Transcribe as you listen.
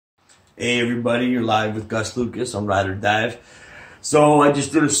Hey everybody, you're live with Gus Lucas on Ride or Dive. So I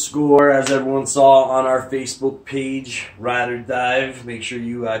just did a score, as everyone saw on our Facebook page, Ride or Dive. Make sure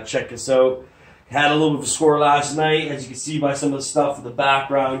you check us out. Had a little bit of a score last night, as you can see by some of the stuff in the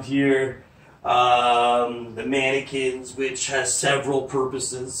background here. The mannequins, which has several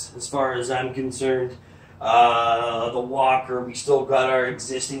purposes as far as I'm concerned. The walker, we still got our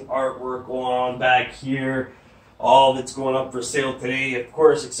existing artwork on back here. All that's going up for sale today, of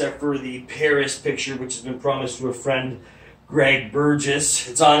course, except for the Paris picture, which has been promised to a friend, Greg Burgess.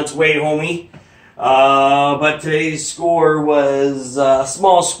 It's on its way, homie. But today's score was a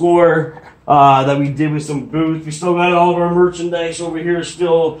small score that we did with some booths. We still got all of our merchandise over here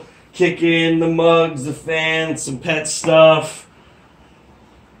still kicking, the mugs, the fans, some pet stuff.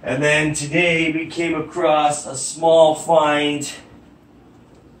 And then today we came across a small find,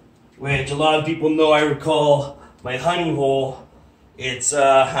 which a lot of people know I recall my honey hole. It's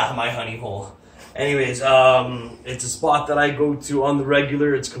my honey hole. Anyways, it's a spot that I go to on the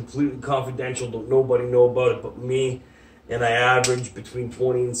regular. It's completely confidential. Don't nobody know about it but me. And I average between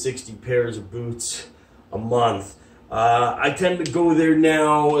 20 and 60 pairs of boots a month. I tend to go there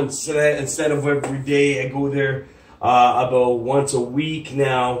now instead of every day. I go there about once a week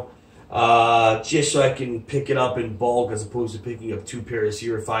now, just so I can pick it up in bulk as opposed to picking up 2 pairs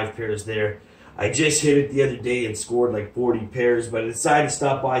here or 5 pairs there. I just hit it the other day and scored like 40 pairs, but I decided to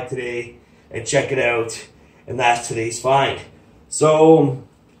stop by today and check it out, and that's today's find. So,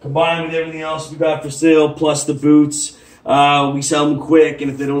 combined with everything else we got for sale, plus the boots, we sell them quick,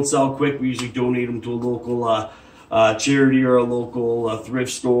 and if they don't sell quick, we usually donate them to a local charity or a local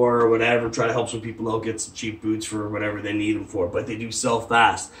thrift store or whatever. Try to help some people out get some cheap boots for whatever they need them for, but they do sell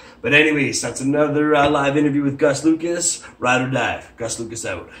fast. But anyways, that's another live interview with Gus Lucas. Ride or Dive. Gus Lucas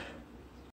out.